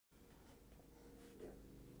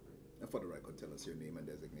for the record, tell us your name and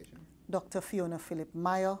designation. Dr. Fiona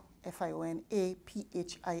Philip-Mayer,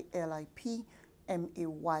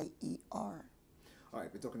 Fionaphilip-Mayer. All right,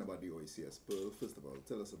 we're talking about the OECS PEARL. First of all,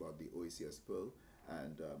 tell us about the OECS PEARL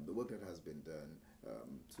and the work that has been done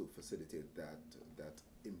to facilitate that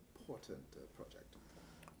important project.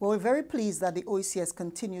 Well, we're very pleased that the OECS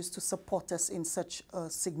continues to support us in such a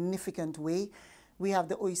significant way. We have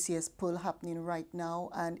the OECS PEARL happening right now,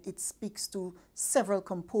 and it speaks to several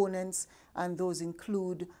components, and those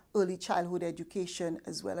include early childhood education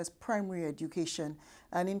as well as primary education.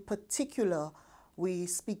 And in particular, we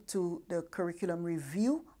speak to the curriculum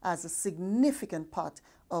review as a significant part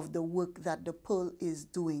of the work that the PEARL is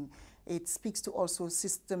doing. It speaks to also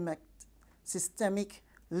systemic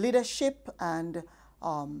leadership and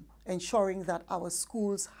ensuring that our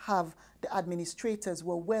schools have the administrators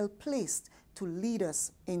who are well placed to lead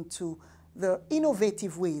us into the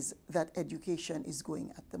innovative ways that education is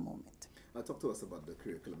going at the moment. Talk to us about the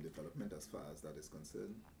curriculum development as far as that is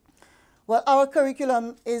concerned. Well, our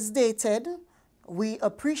curriculum is dated. We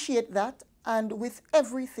appreciate that, and with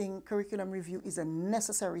everything, curriculum review is a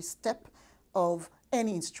necessary step of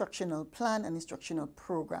any instructional plan and instructional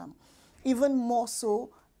program. Even more so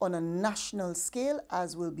on a national scale,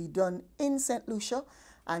 as will be done in St. Lucia.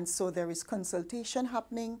 And so there is consultation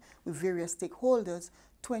happening with various stakeholders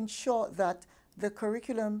to ensure that the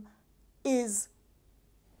curriculum is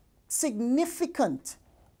significant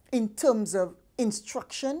in terms of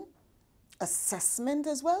instruction, assessment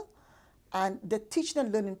as well, and the teaching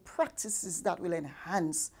and learning practices that will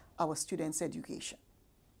enhance our students' education.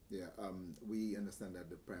 Yeah, we understand that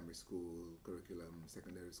the primary school curriculum,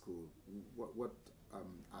 secondary school, what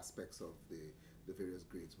aspects of the various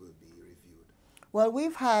grades will be reviewed? Well,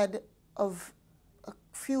 we've had, a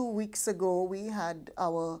few weeks ago, we had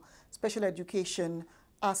our special education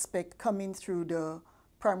aspect coming through the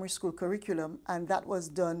primary school curriculum, and that was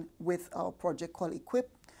done with our project called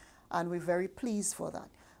Equip, and we're very pleased for that.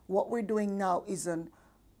 What we're doing now is a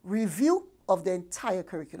review of the entire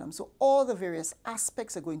curriculum. So all the various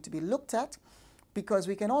aspects are going to be looked at, because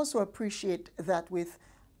we can also appreciate that with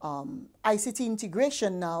ICT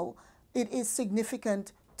integration now, it is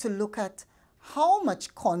significant to look at how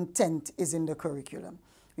much content is in the curriculum.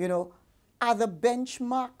 You know, are the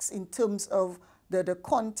benchmarks in terms of the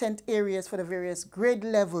content areas for the various grade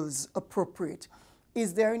levels appropriate?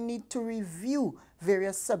 Is there a need to review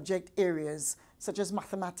various subject areas, such as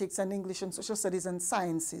mathematics and English and social studies and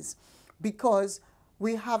sciences? Because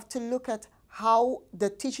we have to look at how the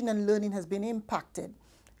teaching and learning has been impacted.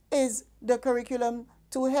 Is the curriculum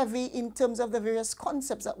too heavy in terms of the various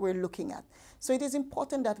concepts that we're looking at? So it is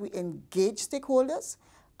important that we engage stakeholders,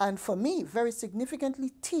 and for me, very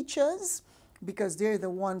significantly, teachers, because they're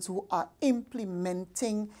the ones who are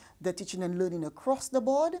implementing the teaching and learning across the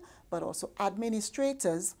board, but also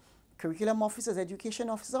administrators, curriculum officers,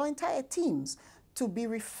 education officers, our entire teams, to be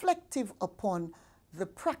reflective upon the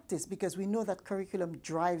practice, because we know that curriculum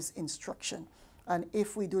drives instruction. And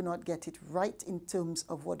if we do not get it right in terms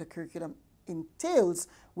of what the curriculum entails,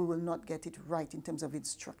 we will not get it right in terms of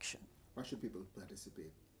instruction. Why should people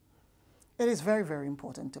participate? It is very, very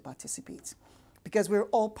important to participate, because we're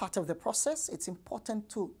all part of the process. It's important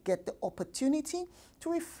to get the opportunity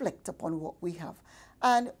to reflect upon what we have.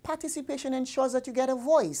 And participation ensures that you get a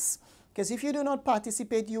voice, because if you do not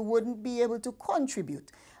participate, you wouldn't be able to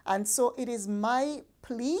contribute. And so it is my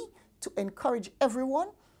plea to encourage everyone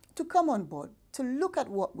to come on board, to look at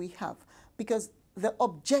what we have, because the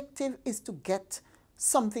objective is to get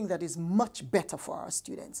something that is much better for our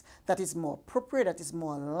students, that is more appropriate, that is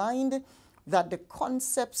more aligned, that the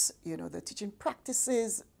concepts, you know, the teaching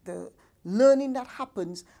practices, the learning that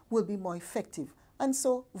happens will be more effective. And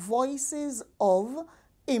so voices of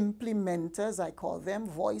implementers, I call them,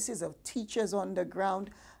 voices of teachers on the ground,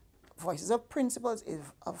 voices of principals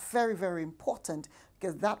are very, very important,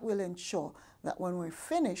 because that will ensure that when we're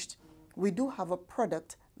finished, we do have a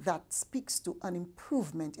product that speaks to an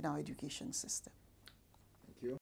improvement in our education system.